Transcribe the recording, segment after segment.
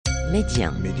média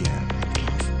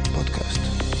بودكاست.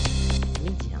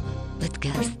 média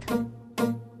podcast.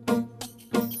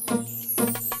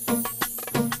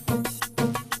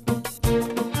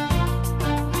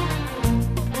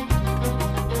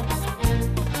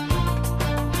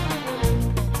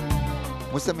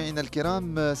 مستمعينا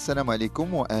الكرام، السلام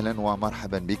عليكم واهلا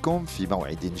ومرحبا بكم في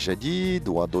موعد جديد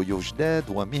وضيوف جداد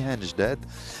ومهن جداد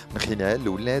من خلال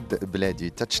ولاد بلادي.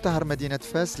 تشتهر مدينة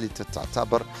فاس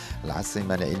لتعتبر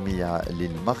العاصمة العلمية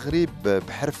للمغرب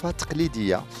بحرفة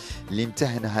تقليدية اللي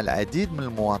امتهنها العديد من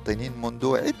المواطنين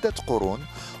منذ عدة قرون،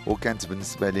 وكانت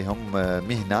بالنسبة لهم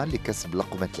مهنة لكسب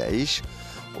لقمة العيش،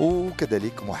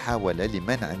 وكذلك محاولة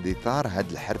لمنع اندثار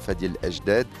هذه الحرفة ديال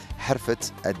الأجداد، حرفة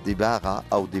الدباغة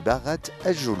أو دباغة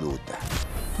الجلود.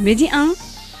 ميدي 1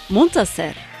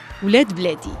 منتصر ولاد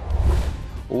بلادي.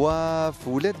 وفي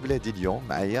ولاد بلادي اليوم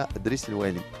معايا إدريس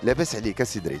الوالي. لاباس عليك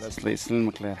سي إدريس؟ الله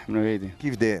يسلمك، الله يرحم والديك.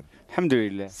 كيف داير؟ الحمد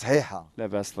لله صحيحة؟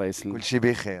 لاباس الله يسلمك. كل شيء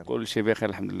بخير؟ كل شيء بخير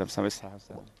الحمد لله، بصحة والصحة.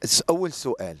 أول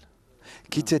سؤال،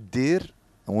 كي تدير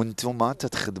وانتم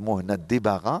تتخدموا هنا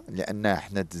الدباغة، لأن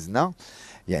احنا دزنا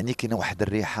يعني كاينه واحد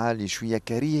الريحه اللي شويه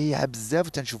كريهه بزاف،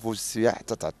 وتنشوفوا السياح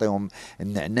حتى تعطيهم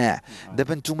النعناع.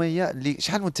 دابا نتوما اللي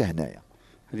شحال وانت هنايا؟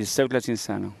 هذه 36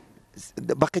 سنة.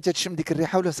 باقي تتشم ديك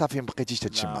الريحه ولا صافي ما بقيتيش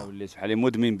تتشمها؟ وليت بحالي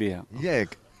مدمن بها.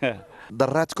 ياك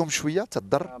ضراتكم شويه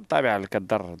تضر؟ بالطبيعة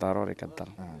كضر، ضروري كضر.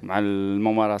 مع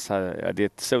الممارسة هذه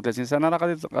 36 سنة راه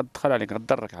غادي تدخل عليك،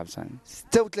 غضرك عاوتاني.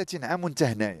 36 عام وانت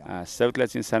هنايا؟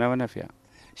 36 سنة وانا فيها.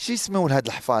 شي يسموا لهاد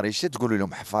الحفاري؟ اش تقولوا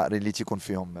لهم حفاري اللي تيكون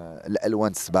فيهم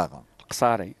الالوان الصباغه؟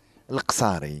 القصاري.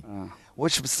 القصاري.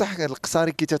 واش بصح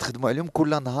القصاري كي تخدموا عليهم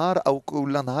كل نهار او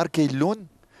كل نهار كاين لون؟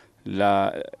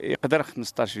 لا، يقدر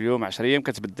 15 يوم 10 ايام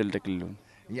كتبدل داك اللون.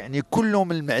 يعني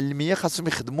كلهم المعلميه خاصهم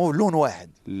يخدموا لون واحد؟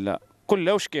 لا،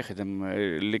 كله واش كيخدم.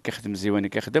 اللي كيخدم الزيواني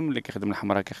كيخدم، اللي كيخدم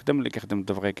الحمراء كيخدم، اللي كيخدم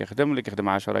الدبغي كيخدم، اللي كيخدم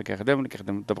عاشوراء كيخدم، اللي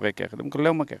كيخدم الدبغي كيخدم،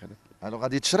 كلهم كيخدم. الو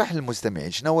غادي تشرح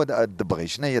للمستمعين شنو هو الدبغي؟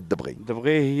 شنو هي الدبغي؟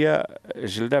 الدبغي هي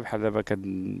جلده بحال دابا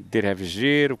كديرها في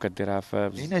الجير وكديرها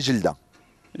في هنا جلده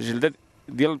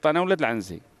ديال البطانه ولا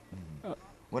العنزي،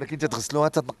 ولكن تتغسلوها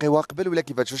تنقيوها قبل ولا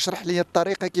كيفاش؟ اشرح لي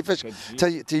الطريقه كيفاش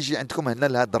تيجي عندكم هنا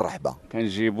لهذه الرحبه.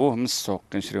 كنجيبوه من السوق،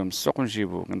 كنشريوه من السوق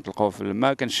ونجيبوه كنطلقوه في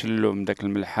الماء، كنشلوه من داك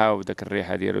الملحه وداك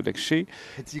الريحه ديالو داك الشيء.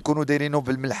 حيت يكونوا دايرينه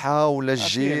بالملحه ولا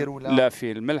الجير ولا لا،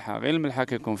 فيه الملحه، غير الملحه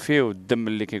كيكون فيه والدم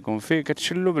اللي كيكون فيه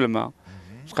كتشلو بالماء.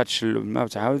 تبقى تشلو بالماء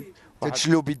وتعاود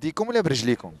تتشلو بيديكم ولا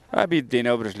برجليكم؟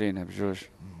 بيدينا وبرجلينا بجوج.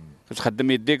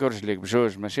 كتخدم يديك ورجليك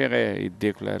بجوج، ماشي غير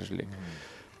يديك ولا رجليك.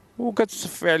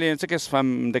 وكتصفي عليه انت، كيصفى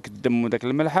من داك الدم وداك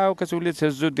الملحه، وكتولي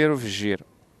تهزو ديرو في الجير.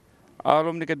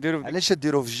 ملي كديرو علاش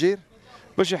ديروه في الجير؟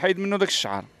 باش يحيد منه داك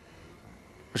الشعر.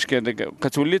 باش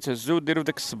كتولي تهزو وديرو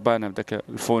داك الصبانه بداك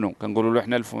الفونو، كنقولوا له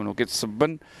حنا الفونو،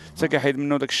 كيتصبن حتى كيحيد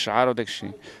منه داك الشعر وداك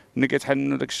الشيء. ملي كيتحيد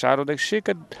منه داك الشعر وداك الشيء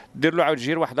كدير له عاود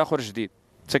جير واحد اخر جديد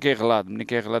حتى كيغلاض. ملي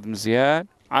كيغلاض مزيان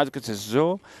عاد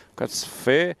كتهزو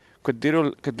كتصفيه،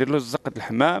 كدير له زقه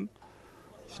الحمام.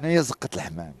 شنو هي زقه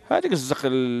الحمام؟ هذيك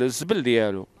الزبل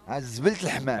ديالو. زبلة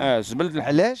الحمام. زبل.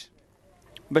 علاش؟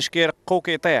 باش كيرقو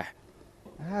وكيطيح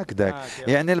هكذاك.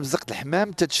 يعني لبزقة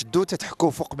الحمام تتشدو تتحكو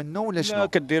فوق منه ولا شنو؟ لا،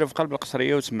 كديرو في قلب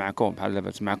القصريه وتمعكو بحال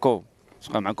دابا تمعكو،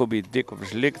 تبقى معكو بيديك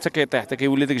وبرجليك حتى كيطيح، حتى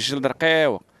كيولي داك الجلد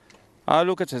رقيق.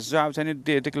 كتهزو عاوتاني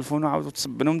دير ديك الفونو عاود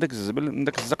تصبنو من داك الزبل، من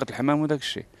داك زقة الحمام وداك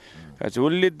الشيء.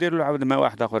 كتولي دير له عاود ماء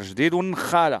واحد اخر جديد.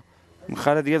 والنخاله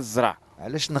ديال الزرع.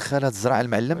 علاش نخالة الزرع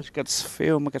المعلم؟ باش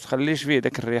كتصفيه وما كتخليش فيه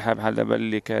داك الريحه بحال دابا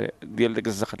اللي ديال داك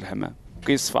زقة الحمام،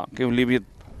 كيصفى كيولي بيض.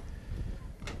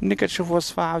 ملي كتشوفوا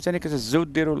صفا عاوتاني كتهزو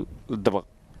ديروا للدبغ.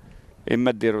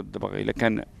 اما ديروا الدبغ الا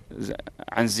كان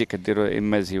عنزي كديروا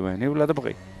اما زيواني ولا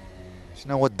دبغي.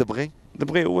 شنو هو الدبغي؟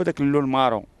 الدبغي هو داك اللون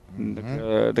مارون،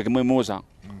 داك الميموزه.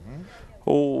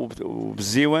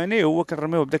 وبالزيواني هو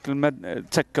كنرميوه بداك الماء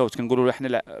التكاوت، كنقولوا له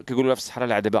حنا كيقولوا لها في الصحراء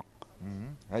العذبه.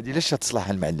 هذه لاش تصلح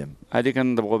المعلم؟ هذه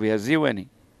كنضبغوا بها الزيواني،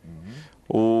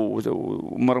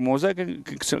 ومرموزه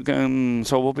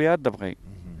كنصوبوا بها الدبغي.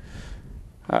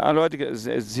 هذيك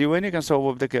الزيواني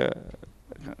كنصوبوا بداك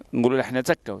نقولوا لها حنا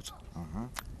تكاوت،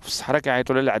 في الصحراء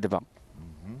كيعيطوا لها العذبه.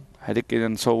 هذيك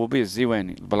كنصوبوا به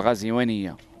الزيواني، البلغه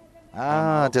زيوانيه.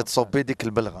 تتصوب بيه ديك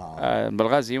البلغه.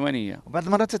 البلغه زيوانيه. وبعض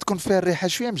المرات تكون فيها الريحه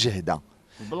شويه مجهده.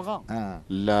 البلغه؟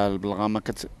 لا، البلغه ما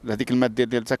هذيك الماده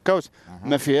ديال التكاوت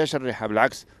ما فيهاش الريحه،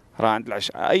 بالعكس. راه عند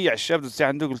اي عشاب دوزتي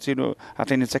عنده قلتي له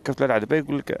اعطيني تكاوت ولا العذبه،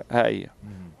 يقول لك ها هي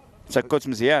تكاوت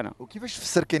مزيانه. وكيفاش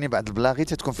تفسر كاين بعض البلاغي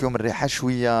تتكون فيهم الريحه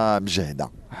شويه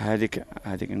مجهده؟ هذيك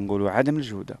نقولوا عدم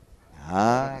الجوده.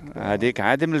 هذيك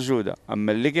عدم الجوده.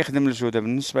 اما اللي كيخدم الجوده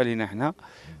بالنسبه لنا حنا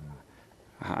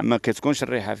ما كتكونش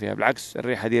الريحه فيها، بالعكس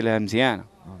الريحه ديالها مزيانه.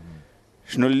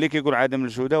 شنو اللي كيقول عدم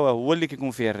الجوده وهو اللي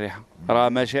كيكون فيه الريحه. راه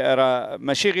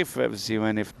ماشي غير في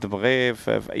الزيواني، في الدبغي،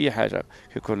 في اي حاجه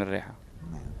كيكون الريحه.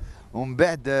 ومن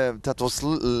بعد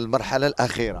تتوصل للمرحله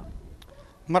الاخيره،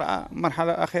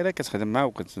 المرحله الاخيره كتخدم معاه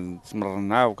وكتمرن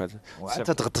معاه وعاد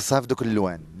تغطسها في دوك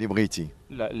اللوان اللي بغيتي.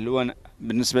 لا، اللون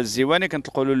بالنسبه للزيواني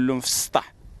كنطلقوا له اللون في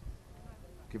السطح.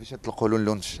 كيفاش تطلقوا له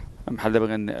اللون في الشحم؟ بحال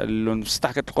دابا اللون في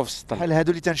السطح كتلقوه في السطح. بحال هادو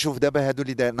اللي تنشوف دابا، هادو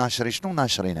اللي ناشرين، شنو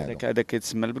ناشرين هادو؟ هذاك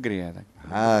كيتسمى البقري هذاك.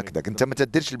 هكذاك انت ما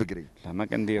تديرش البقري؟ لا ما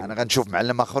كندير. انا غنشوف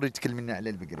معلم اخر يتكلم لنا على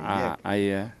البقري.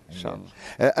 اييه ان شاء الله.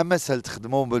 اما سال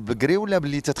تخدموا بالبقري ولا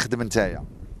باللي تتخدم نتايا؟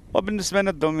 وبالنسبه لنا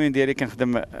الدومين ديالي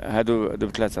كنخدم هادو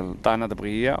ثلاثه، الطانه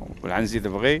دبغيه والعنزي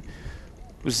دبغي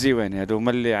والزيواني. هادو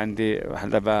هما اللي عندي بحال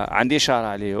دابا عندي اشاره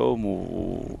عليهم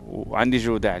وعندي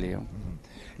جوده عليهم.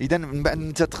 اذا من بعد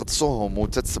انت تغطسوهم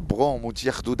وتتصبغوهم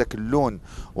وتاخذوا ذاك اللون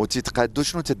وتيتقادوا،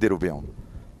 شنو تديروا بهم؟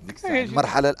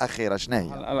 المرحله الاخيره شنو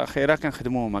هي؟ الاخيره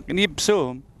كنخدموهم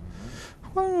كنيبسوهم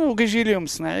وكيجي لهم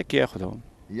الصناعي كياخذهم.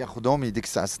 ياخذهم ديك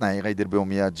الساعه الصناعي غيدير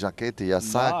بهم يا جاكيت يا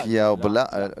صاك يا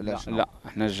بلا لا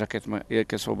حنا الجاكيت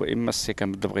كيصوبوا اما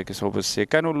السيكان بالدبغي كيصوبوا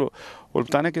السيكان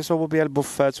والبطانه كيصوبوا بها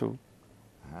البوفات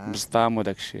بسطام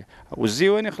وداك الشيء.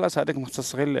 والزيواني خلاص هذاك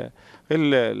مختص غير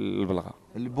البلغه.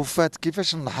 البوفات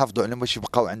كيفاش نحافظوا عليهم باش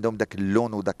يبقاو عندهم ذاك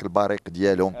اللون وذاك البريق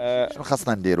ديالهم؟ شنو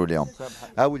خاصنا نديروا لهم؟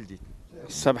 ولدي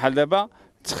بحال دابا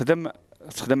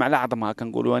تخدم على عظمها.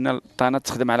 كنقولوا انا الطانه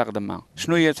تخدم على قدمها.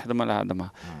 شنو هي تخدم على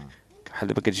عظمها؟ بحال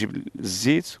دابا كتجيب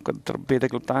الزيت وكتضرب به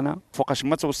داك البطانه فوقاش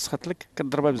ما توسخت لك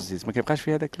كتضربها بالزيت ما كيبقاش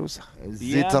فيها داك الوسخ.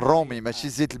 الزيت الرومي ماشي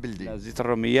الزيت البلدي. لا الزيت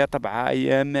الرومي طبعا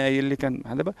هي اللي كان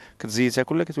بحال دابا كتزيتها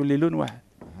كلها كتولي لون واحد.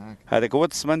 هذاك هو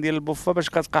التصمان ديال البوفه باش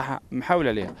كتبقى محاول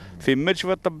عليها. فين ما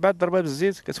تشوفها طبات ضربها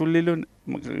بالزيت كتولي لون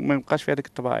ما يبقاش فيها ديك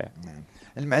الطبايع.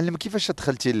 المعلم كيفاش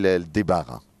دخلتي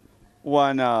للدباغه؟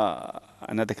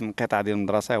 انا داك الانقطاع ديال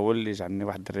المدرسه هو اللي جعلني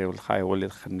واحد الدري والخاي هو اللي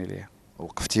دخلني ليها.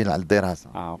 وقفتي على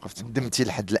الدراسه؟ وقفت. ندمتي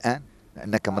لحد الان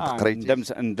لانك ما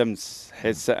تقريتيش؟ ندمت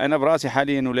حيت انا براسي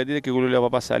حاليا ولادي كيقولوا لي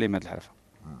بابا سالم هذه الحرفه.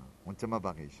 وانت ما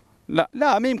باغيش؟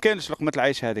 لا ما يمكنش لقمه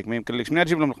العيش هذيك ما يمكنلكش. منين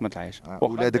تجيب لهم لقمه العيش؟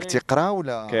 ولادك تيقراو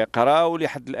ولا كيقراو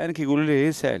لحد الان كيقولوا لي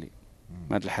هي سالي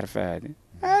هذه الحرفه هذه.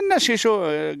 الناس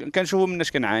كنشوفوا من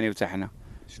الناس كنعانيو حتى حنا.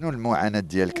 شنو المعاناه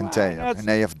ديالك نتايا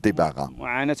هنايا في الدباغه؟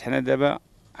 معاناه حنا دابا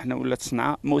ولات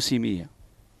صنعه موسميه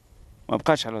ما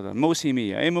بقاش على هذا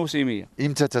موسميه. اي موسميه.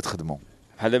 امتى تتخدموا؟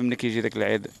 بحال دابا ملي كيجي داك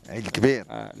العيد الكبير.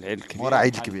 العيد الكبير مورا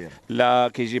عيد الكبير.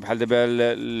 لا كيجي بحال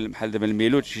دابا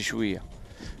الميلود شي شويه.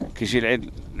 كيجي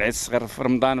العيد الصغير في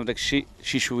رمضان وداك الشيء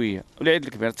شي شويه. والعيد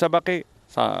الكبير حتى باقي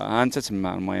ها انت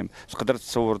تما. المهم تقدر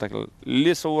تصور داك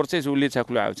اللي صورتيه تولي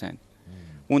تاكلو عاوتاني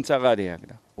وانت غادي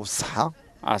هكذا. والصحه؟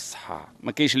 الصحه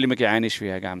ما كاينش اللي ما كيعانيش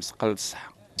فيها كاع مسقل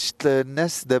الصحه. شفت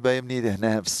الناس دابا ملي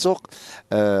هنا في السوق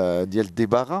ديال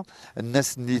الدباغه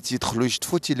الناس اللي تيدخلوا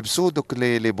يشتفوا تيلبسوا دوك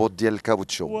لي بوط ديال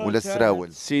الكاوتشو ولا السراول.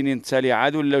 السنين التاليه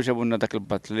عاد ولاو جابوا لنا داك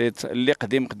الباط اللي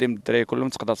قديم الدراري كلهم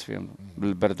تقدرت فيهم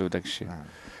بالبرد وداك الشيء.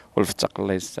 والفتق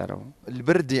الله يستر.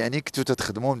 البرد يعني كنتو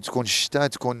تخدموا تكون الشتاء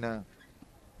تكون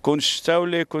الشتاء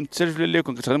ولا يكون الثلج ولا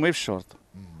يكون كتخدم غير في الشورت.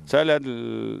 حتى هاد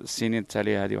السنين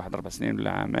التاليه هذه واحد 4 سنين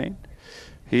ولا عامين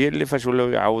هي اللي فاش ولاو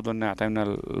يعوضوا لنا يعطيونا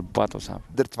الباط وصافي.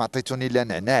 درت ما عطيتوني لا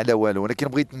نعناع لا والو، ولكن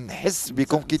بغيت نحس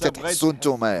بكم كي تتحسوا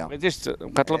نتوما. بغيتيش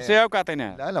بقى طلبتيها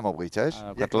وكعطيناها؟ لا ما بغيتهاش.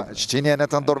 شتيني انا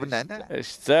تندور بالنعناع؟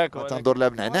 شتاك ما تندور لا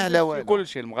بنعناع لا والو. كل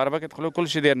شيء المغاربه كيدخلوا كل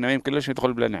شيء ديالنا ما يمكنلوش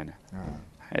يدخل بلا نعناع.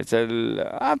 حيت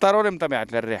ضروري من طبيعه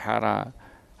الريحه راه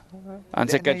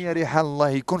انت هي ريحه الله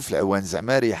يكون في العوان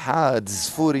زعما ريحه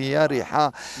الزفوريه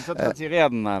ريحه. انت دخلتي غير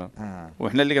هذا النهار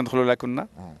وحنا اللي كندخلوا لها كنا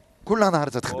كل نهار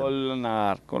تتخدم؟ كل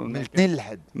نهار من الاثنين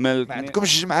لحد ما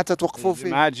عندكمش جمعه تتوقفوا فيه؟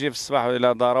 الجمعه تجي في الصباح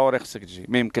ولا ضروري خصك تجي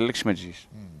ما يمكنلكش ما تجيش.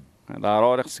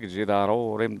 ضروري خصك تجي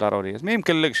ضروري من ضروريات ما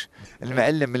يمكنلكش.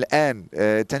 المعلم الان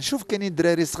تنشوف كاينين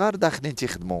دراري صغار داخلين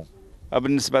تيخدموا.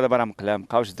 بالنسبه دابا راه مقلا ما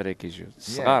بقاوش الدراري كيجيو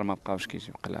الصغار ما بقاوش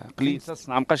كيجيو قليل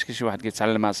الصنعه ما بقاش شي واحد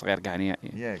كيتعلمها صغير كاع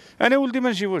نهائيا. انا ولدي ما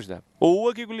نجيبوش دابا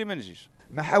وهو كيقول لي ما نجيش.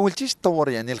 ما حاولتيش تطور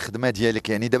يعني الخدمه ديالك؟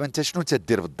 يعني دابا انت شنو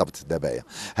تدير بالضبط دابا؟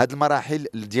 هاد المراحل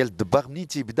ديال الدباغ منين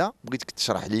تيبدا؟ بغيتك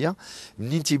تشرح لي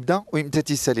منين تيبدا وامتى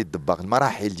تيسالي الدباغ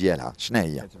المراحل ديالها شنو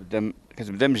هي؟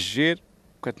 كتبدا من الجير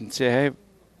وكتنتهي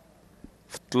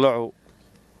في الطلوع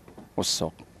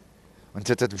والسوق.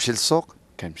 وانت تتمشي للسوق؟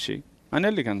 كنمشي انا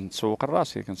اللي كنسوق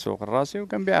الراسي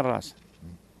وكنبيع الراس.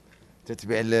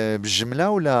 تتبيع بالجمله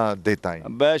ولا الديتاي؟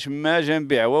 باش ما جا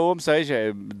نبيع هو مصايش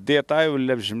بالديتاي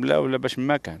ولا بالجمله ولا باش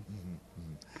ما كان.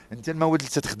 انت المواد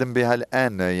اللي تتخدم بها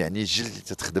الان يعني الجلد اللي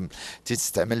تتخدم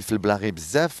تستعمل في البلاغي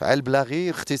بزاف، على البلاغي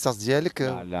الاختصاص ديالك؟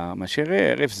 لا لا ماشي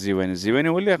غير في الزيواني، الزيواني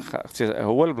هو اللي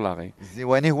هو البلاغي.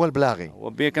 الزيواني هو البلاغي، هو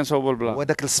بيا كنصوبوا البلاغي، هو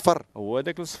داك الصفر. هو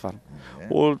داك الصفر.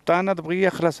 والطانه دغيا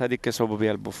خلاص هذيك كيصوبوا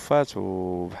بها البوفات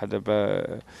وبحال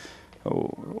دابا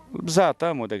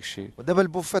البزاطام وداك الشيء. ودابا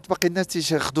البوفات باقي الناس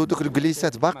تياخذوا دوك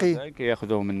الكليسات باقي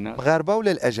كياخذوهم الناس مغاربه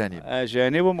ولا الاجانب؟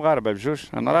 اجانب ومغاربه بجوج.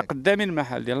 انا راه قدامي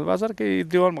المحل ديال البازار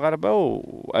كيديوها المغاربه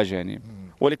واجانب،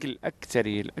 ولكن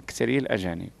الاكثريه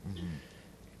الاجانب.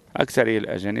 اكثريه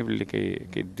الاجانب اللي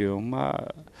كيديوهم.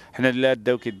 حنا لا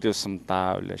داو كيديو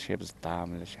السمطه ولا شي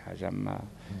بزطام ولا شي حاجه، ما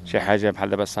شي حاجه بحال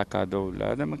دابا ساكادو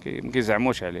ولا هذا ما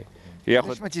كيزعموش عليه.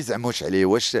 علاش ما تيزعموش عليه؟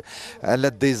 واش على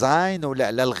الديزاين ولا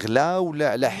على الغلا ولا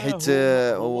على حيت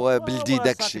هو بلدي داك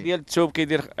الساك الشيء؟ ديال الثوب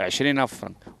كيدير 20,000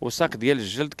 فرنك، والساك ديال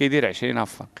الجلد كيدير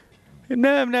 20,000 فرنك.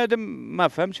 انا بنادم ما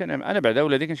فهمتش. انا بعدا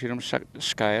ولادي كنشري لهم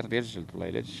الشكاير ديال الجلد، والله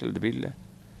الا الجلد بالله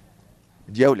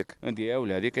ديالك ديال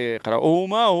ولادي كيقراو.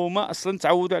 هما اصلا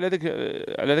تعودوا على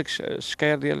داك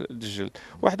الشكاير ديال الجلد.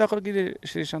 واحد اخر كيدير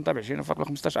يشري شنطه ب 20 فرنك ب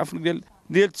 15,000 فرنك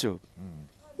ديال الثوب،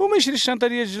 وما يشري الشنطه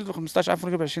ديال الجلد ب 15,000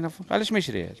 فرنك ب 20,000 فرنك. علاش ما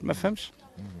يشريهاش؟ ما فهمش.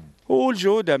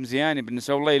 والجوده مزيانه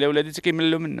بالنسبه والله الا ولادي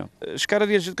كيملوا منه. الشكاره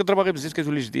ديال الجلد كضربها غير بالزيت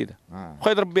كتولي جديده.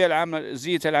 واخا يضرب بها العام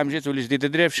زيتها العام جاي تولي جديده،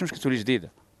 ديرها في الشمس كتولي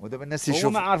جديده. ودابا الناس هو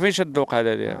يشوف ما عارفينش الذوق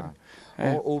هذا ديالها.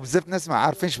 وبزاف الناس ما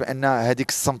عارفينش بان هذيك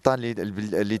الصمطه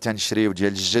اللي تنشريو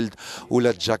ديال الجلد ولا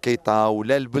الجاكيطه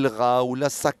ولا البلغه ولا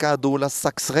الساكادو ولا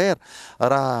الساك صغير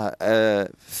راه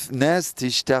ناس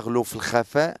تيشتغلوا في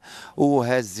الخفاء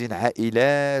وهازين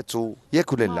عائلات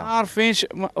ياك ولا ما لا؟ عارفينش.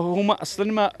 هما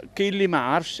اصلا ما كاين اللي ما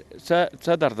عارفش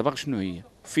تا دار دباغ شنو هي،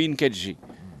 فين كتجي،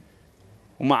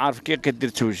 وما عارف كيف كدير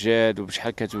توجد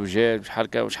وبشحال كتوجد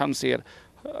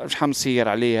شحال مسير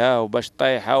عليها وباش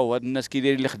طايحه، وهاد الناس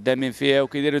كيدايرين اللي خدامين فيها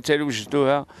وكيديروا حتى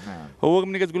يوجدوها. هو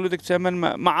ملي كتقول له داك الثمن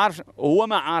ما عارفش، هو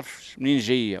ما عارفش منين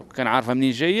جايه. وكان عارفها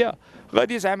منين جايه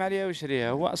غادي يزعم عليها ويشريها،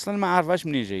 هو اصلا ما عارفاش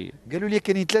منين جايه. قالوا لي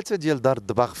كاينين ثلاثه ديال دار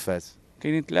الدباغ فاس.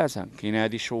 كاينين ثلاثه، كاينه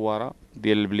هذه الشواره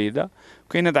ديال البليده،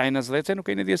 وكاينه دعينه زليطين،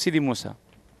 وكاينه ديال سيدي موسى.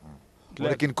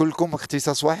 ولكن كلكم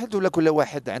اختصاص واحد ولا كل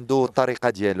واحد عنده الطريقه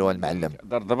ديالو المعلم؟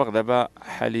 دار الدباغ دابا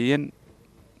حاليا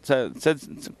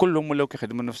كلهم ولاو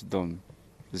كيخدموا نفس الدومين.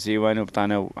 زيواني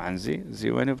وبطانه وعنزي،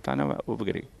 زيواني وبطانه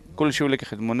وبقري، كلشي ولا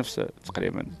كيخدموا نفس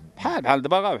تقريبا بحال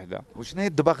الدباغه وحده. وشنو هي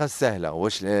الدباغه السهله؟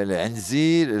 واش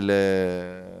العنزي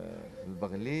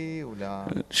البغلي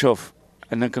ولا؟ شوف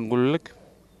انا كنقول لك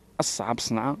اصعب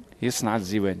صنعه هي صناعه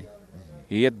الزيواني،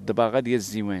 هي الدباغه ديال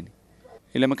الزيواني.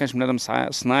 الا ما كانش بنادم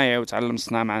صنايعي وتعلم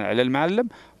الصناعه على المعلم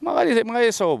ما غادي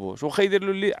يصوبوش. واخا يدير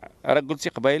له اللي راه قلتي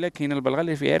قبيله كاينه البلغه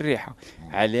اللي فيها الريحه.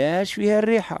 علاش فيها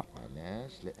الريحه؟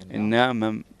 علاش؟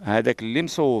 لان هذاك اللي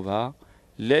مصوبها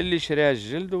لا اللي شراها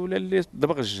الجلد ولا اللي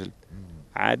دبغ الجلد،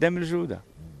 عدم الجوده.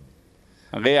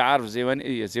 غير عارف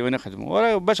زيواني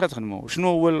خدموا باش غتخدموا شنو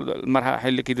هو المراحل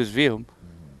اللي كيدوز فيهم،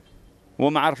 هو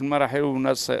ما عارف المراحل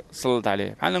والناس سلط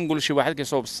عليه. بحال نقول شي واحد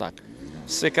كيصوب الصاك،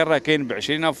 السيكر راه كاين ب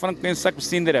 20,000 فرنك، كاين الصاك ب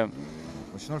 60 درهم.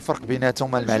 وشنو الفرق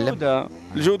بيناتهم المعلم؟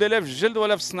 الجوده لا في الجلد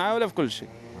ولا في الصنعه ولا في كل شيء.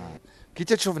 كي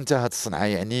تشوف انت هاد الصنعه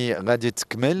يعني غادي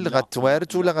تكمل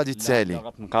غتوارث ولا غادي تسالي؟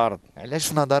 غتنقرض. علاش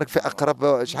في نظرك في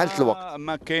اقرب شحال الوقت؟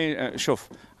 ما كاين. شوف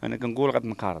انا كنقول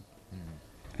غتنقرض.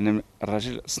 انا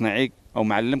الراجل صناعي او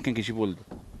معلم كان كيجيب ولده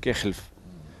كيخلف.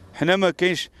 حنا ما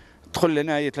كاينش. دخل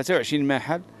لنا هي 23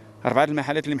 محل، 4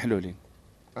 المحلات اللي محلولين.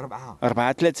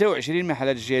 4 23 محل.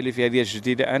 هاد الجهه اللي فيها ديال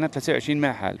الجديده انا 23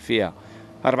 محل فيها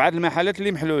 4 المحلات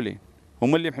اللي محلولين،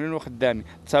 هما اللي محلولين وخدامين.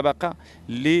 الطبقه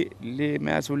اللي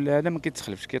مات ولا هذا ما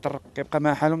كيتخلفش، كيطرق كيبقى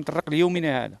محله مطرق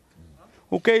ليومنا هذا.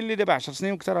 وكاين اللي دابا 10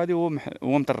 سنين وكثر هذه هو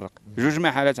مطرق، 2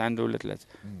 محلات عنده ولا 3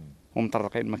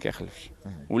 ومطرقين ما كيخلفش.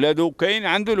 ولادو كاين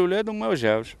عنده الاولاد وما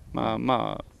وجهوش،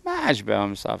 ما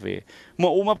عجبهم صافي.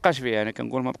 وما بقاش فيها. انا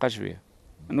كنقول ما بقاش فيها.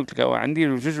 انا قلت لك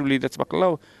عندي 2 وليدات تبارك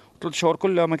الله 3 شهور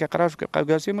كلها ما كيقراوش وكيبقاو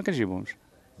جالسين ما كنجيبهمش.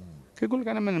 كيقول لك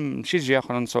انا ما نمشيش جهه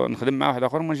اخرى نخدم مع واحد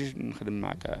اخر وما نجيش نخدم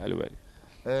معك الوالي.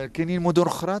 كاينين مدن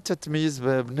اخرى تتميز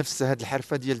بنفس هذه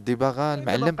الحرفه ديال الدباغه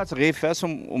المعلم؟ بقات غير فاس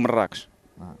ومراكش.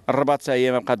 الرباط حتى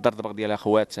هي ما بقات دار الدباغ ديالها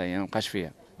خوات، حتى هي ما بقاش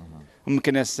فيها.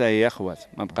 مكناس حتى هي خوات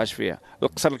ما بقاش فيها.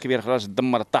 القصر الكبير خلاص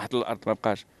دمر طاحت الارض ما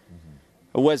بقاش.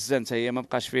 وزان حتى هي ما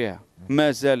بقاش فيها.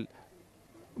 مازال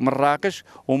مراكش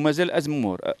ومازال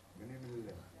ازمور.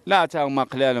 لا حتى هما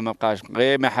قلال ما بقاش،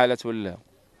 غير محالات ولا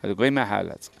هذوك غير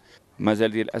محالات.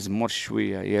 مازال ديال ازمور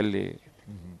شويه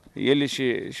هي اللي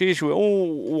شي شويه.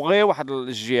 وغير واحد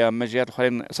الجهه، اما الجهات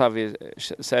الاخرين صافي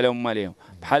سالهم عليهم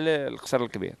بحال القصر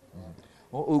الكبير.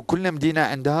 وكل مدينه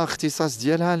عندها اختصاص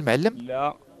ديالها المعلم؟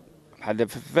 لا بحال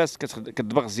في فاس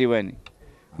كتدبغ الزيواني،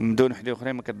 مدن وحده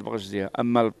اخرى ما كتبغش ديها.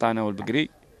 اما البطانه والبقري،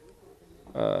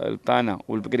 البطانه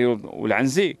والبقري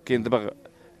والعنزي كيندبغ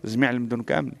جميع المدن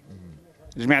كامل،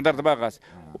 جميع دار دباغات.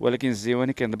 ولكن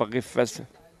الزيواني كيندبغ غير في فاس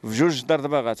في جوج دار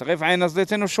دباغات، غير في عين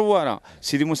زيتين والشواره.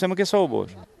 سيدي موسى ما كيصوبوش،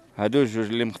 هادو جوج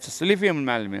اللي مختص اللي فيهم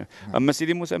المعلمين. اما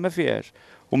سيدي موسى ما فيهاش،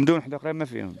 ومدن وحده اخرى ما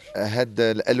فيهمش. هاد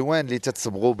الالوان اللي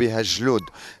تتصبغوا بها الجلود،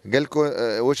 قال لكم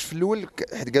واش في الاول،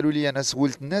 حيت قالوا لي انا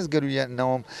سولت الناس قالوا لي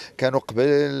انهم كانوا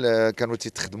قبل كانوا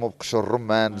تيتخدموا بقشور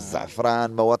الرمان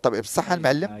بالزعفران مواد طبيعيه بصح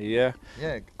المعلم. اييه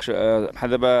ياك بحال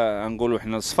دابا غنقولوا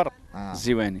حنا الصفر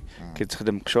الزيواني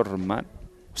كيتخدم قشور الرمان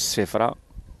والسفره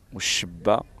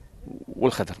والشبه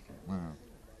والخضر،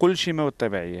 كل شيء مواد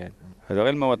طبيعيه. هذا غير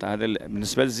المواد، هذا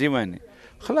بالنسبه للزيواني.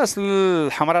 خلاص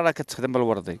الحمراء راه كتخدم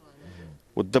بالوردي،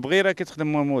 والدبغي راه كتخدم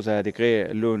موز، هذيك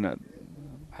غير اللون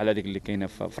بحال هذيك اللي كاينه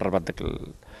في الرباط، داك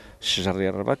الشجر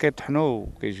ديال الرباط كيطحنوا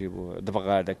وكيجيبوا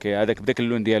دبغ هذاك بداك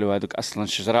اللون ديالو، هذوك اصلا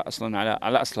الشجره اصلا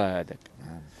على اصلها هذاك،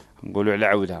 نقولوا على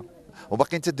عودها.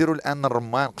 وباقيين تديروا الان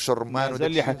الرمان، قشور الرمان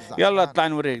مازال لي يلا طلع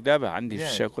نوريك دابا عندي في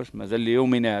الشاكوش، مازال لي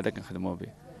يومنا هذا كنخدموا به.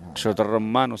 قشور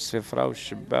الرمان والصفرة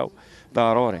والشبه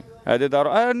ضروري، هذا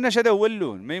ضروري. الناس هذا هو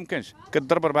اللون، ما يمكنش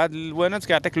كتضرب 4 الالوانات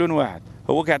كيعطيك لون واحد،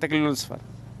 هو كيعطيك اللون الصفر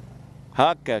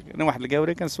هكاك. انا واحد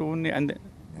القاوري كنسولني عند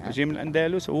جاي من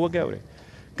الاندلس، هو قاوري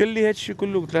قال لي هذا الشيء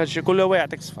كله، قلت له هذا الشيء كله هو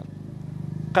يعطيك صفر.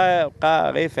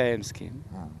 بقى غير فاهم مسكين.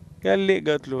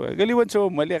 قلت له قال لي وانت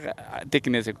هما اللي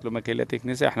تكنيسي، قلت له ما كاين لا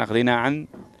تكنيسي، احنا خديناها عن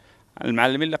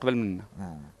المعلمين اللي قبل منا.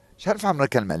 شحال في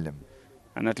عمرك المعلم؟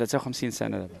 انا 53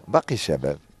 سنه دابا. باقي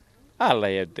شباب. الله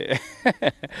يدي.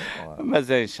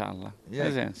 مازال ان شاء الله،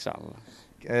 مازال ان شاء الله.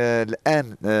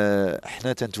 الان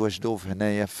حنا تنتواجدوا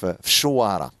هنايا في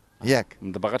الشواره، ياك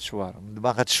مدبغات الشواره،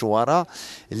 مدبغات الشواره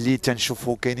اللي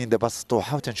تنشوفوا كاينين دابا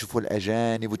السطوحه، وتنشوفوا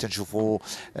الاجانب، وتنشوفوا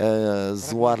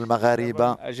الزوار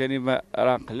المغاربه. الاجانب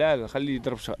راه قلال، خليه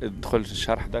يدخل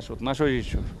الشهر 11 و12 ويجي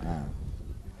يشوف.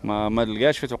 ما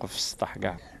تلقاش فين توقف في السطح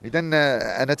كاع. اذا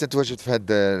انا تتواجد في هذا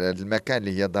المكان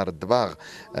اللي هي دار الدباغ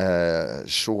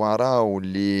الشواره،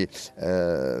 واللي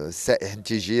السائح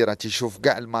تيجي راه تيشوف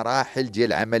كاع المراحل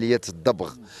ديال عمليه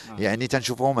الدبغ. يعني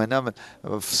تنشوفهم هنا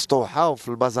في السطوحه وفي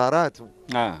البازارات.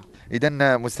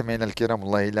 اذا مستمعينا الكرام،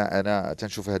 والله الا انا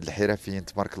تنشوف هاد الحرفيين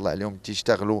تبارك الله عليهم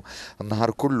تيشتغلوا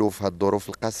النهار كله في هاد الظروف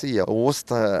القاسيه،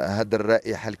 وسط هاد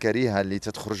الرائحه الكريهه اللي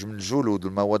تتخرج من الجلود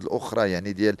والمواد الاخرى،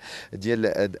 يعني ديال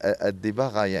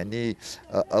الدباغه. يعني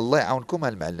الله يعاونكم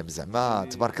المعلم، زعما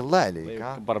تبارك الله عليك.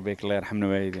 كبر بك، الله يرحمنا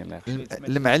والدينا، الله يخليك.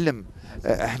 المعلم،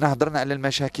 احنا هضرنا على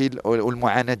المشاكل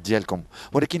والمعاناه ديالكم،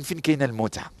 ولكن فين كاينه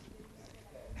المتعه؟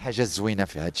 حاجه زوينه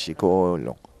في هذا الشيء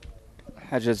كله.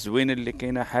 الحاجه الزوينه اللي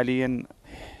كاينه حاليا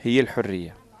هي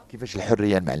الحريه. كيفاش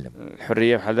الحريه المعلم؟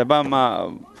 الحريه بحال دابا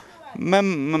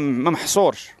ما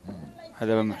محصورش،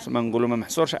 هذا ما نقولوا ما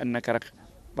محصورش، انك راك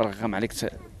برغم عليك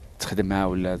تخدمها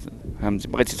ولا فهمت،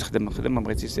 بغيتي تخدم خدم، ما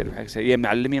بغيتيش دير بحال هكا، يا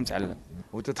معلم يا متعلم.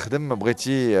 وتتخدم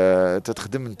بغيتي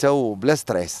تتخدم انت وبلا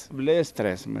ستريس. بلا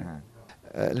ستريس.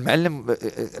 المعلم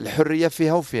الحريه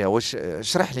فيها وفيها، واش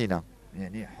اشرح لينا؟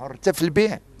 يعني حر حتى في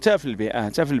البيع؟ حتى في البيع،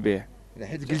 حتى في البيع.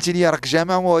 حيت قلتي لي راك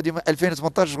جامع وهذه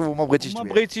 2018 وما بغيتيش تبيع.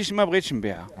 ما بغيتش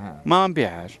نبيعها. ما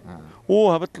نبيعهاش.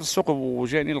 وهبطت للسوق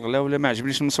وجاني الغلا، ولا ما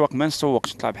عجبنيش المسواق ما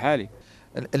نسوقش، نطلع بحالي.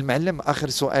 المعلم، اخر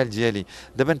سؤال ديالي،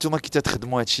 دابا نتوما كي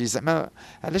تخدموا هذا الشيء، زعما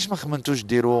علاش ما خممتوش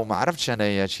ديروا، ما عرفتش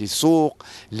انايا، شي سوق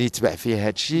اللي يتباع فيه هذا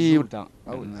الشيء؟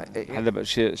 بحال دابا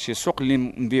شي سوق اللي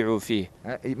نبيعوا فيه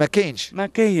ما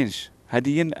كاينش.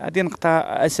 هذه نقطة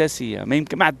أساسية. ما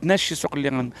يمكن، ما عندناش شي سوق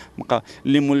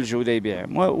اللي مول الجودة يبيع،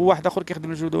 واحد آخر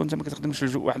كيخدم الجودة وأنت ما كتخدمش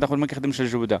الجودة، واحد آخر ما كيخدمش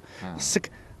الجودة.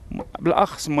 خصك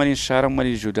بالأخص مالين الشارع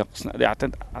ومالين الجودة،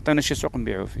 عطينا شي سوق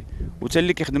نبيعوا فيه، وتا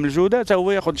اللي كيخدم الجودة حتى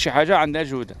هو ياخذ شي حاجة عندها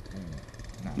جودة.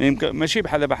 ما يمكن، ماشي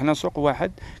بحال دابا حنا سوق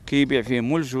واحد كيبيع فيه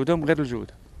مول الجودة وغير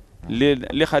الجودة،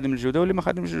 اللي خادم الجوده واللي ما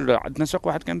خادمش الجوده. عندنا سوق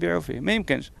واحد كنبيعوا فيه، ما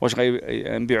يمكنش. واش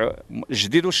غنبيعوا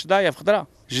الجديد والشدايه في خضره؟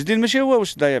 الجديد ماشي هو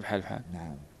والشدايه بحال.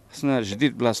 نعم، خصنا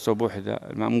الجديد بلاصتو بوحدها،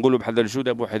 نقولوا بحال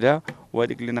الجوده بوحدها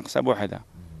وهذيك اللي ناقصه بوحدها.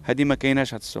 هذه ما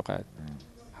كايناش هذا السوق هذا.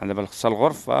 بحال دابا خصها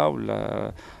الغرفه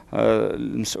ولا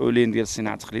المسؤولين ديال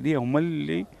الصناعه التقليديه هما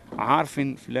اللي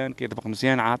عارفين فلان كيطبخ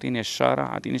مزيان، عاطيني الشاره،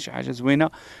 عاطيني شي حاجه زوينه،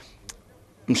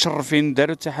 مشرفين،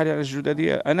 داروا التحاليل على الجوده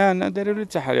ديالي. انا داروا لي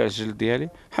التحاليل على الجلد ديالي،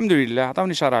 الحمد لله،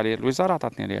 عطاوني شرع عليا، الوزاره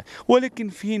عطاتني عليها. ولكن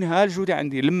فين ها الجوده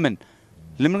عندي؟ لمن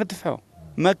غتدفعوا؟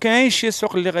 ما كاينش شي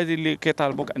سوق اللي غادي اللي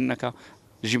كيطالبوك انك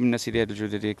جيب لنا سيدي هذه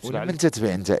الجوده ديالك. ومن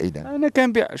تتبيع انت اذا؟ انا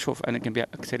كنبيع، شوف انا كنبيع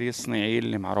اكثريه الصناعيين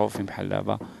اللي معروفين بحال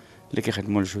دابا اللي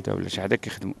كيخدموا الجوده ولا شي حدا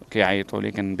كيعيطوا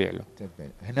لي كنبيع له.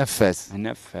 هنا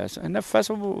في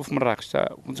فاس وفي مراكش.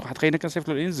 كنت واحد خينا كنصيفط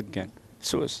له زكان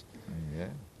سوس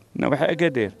نواحي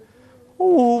اكادير،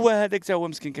 وهو هذاك حتى هو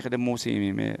مسكين كيخدم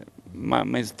موسمي،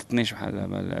 ما يزططنيش بحال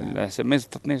على حسب، ما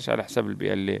يزططنيش على حسب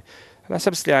البيئه اللي، على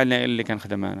حسب السلعه اللي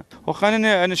كنخدم انا. واخا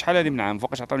انا شحال هذه من عام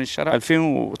فوقاش عطاوني الشهر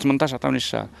 2018 عطاوني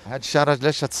الشهر. هذا الشهر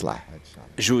علاش تصلح؟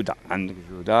 جوده، عندك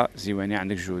جوده زوينه،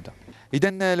 عندك جوده.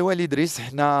 إذا الوالي إدريس،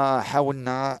 حنا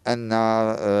حاولنا أن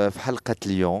في حلقة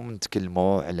اليوم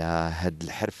نتكلموا على هاد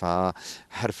الحرفة،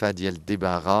 حرفة ديال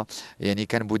الدباغة. يعني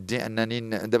كان بودي أنني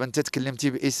دابا أنت تكلمتي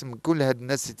باسم كل هاد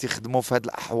الناس اللي تيخدموا في هاد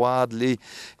الأحواض،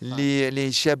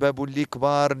 اللي شباب واللي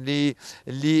كبار،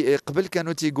 اللي قبل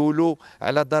كانوا تيقولوا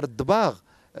على دار الدباغ،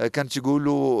 كانوا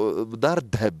تيقولوا دار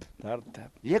الذهب. دار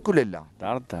الذهب ياك ولا لا؟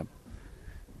 دار الذهب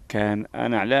كان.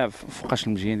 أنا على فوقاش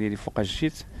المجيين ديالي، فوقاش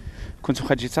جيت كنت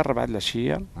واخا تجي حتى 4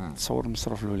 العشيه تصور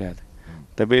مصروف الاولاد.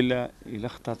 دابا الا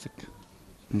خطاتك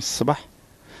من الصباح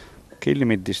كاين اللي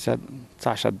ما يديش حتى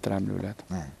 10 دراهم الاولاد.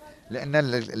 لان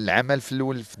العمل في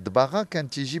الاول في الدباغه كان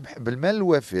تيجي بالمال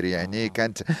الوافر، يعني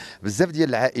كانت بزاف ديال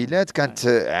العائلات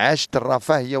كانت عاشت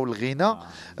الرفاهيه والغنى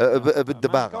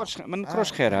بالدباغه. ما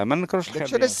نكروش خيرها، ما نكروش الخير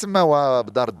داكشي علاش سماوها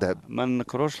بدار الذهب، ما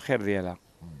نكروش الخير ديالها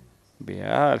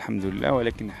بها الحمد لله.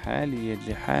 ولكن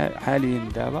حاليا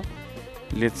دابا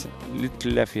اللي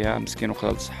تلا فيها مسكين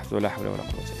وقضى صحته، ولا حول ولا قوه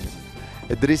الا بالله.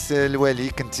 إدريس الوالي،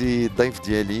 كنتي الضيف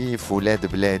ديالي في ولاد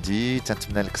بلادي،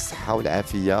 تنتمنى لك الصحه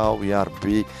والعافيه، ويا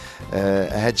ربي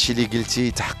هذا الشيء اللي قلتي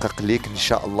يتحقق لك ان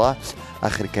شاء الله.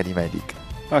 اخر كلمه ليك.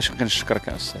 كنشكرك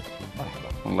يا استاذ،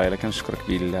 مرحبا. والله الا كنشكرك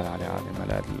بالله العلي العظيم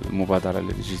على هذه المبادره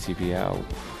اللي جيتي بها،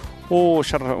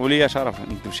 وليا شرف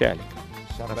نمشي عليك.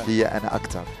 شرف ليا انا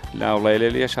اكثر. لا والله الا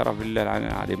ليا شرف بالله العلي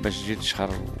العظيم باش تجي تشهر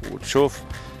وتشوف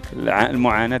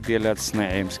المعاناه ديال هذا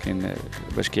الصنايعي مسكين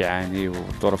باش كيعاني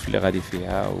والظروف اللي غادي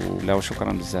فيها. ولا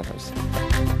وشكرا بزاف استاذ.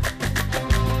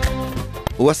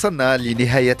 وصلنا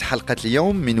لنهاية حلقة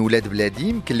اليوم من ولاد بلادي،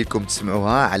 يمكن لكم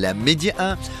تسمعوها على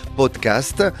ميديا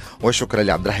بودكاست. وشكرا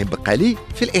لعبد الرحيم بقالي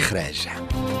في الإخراج.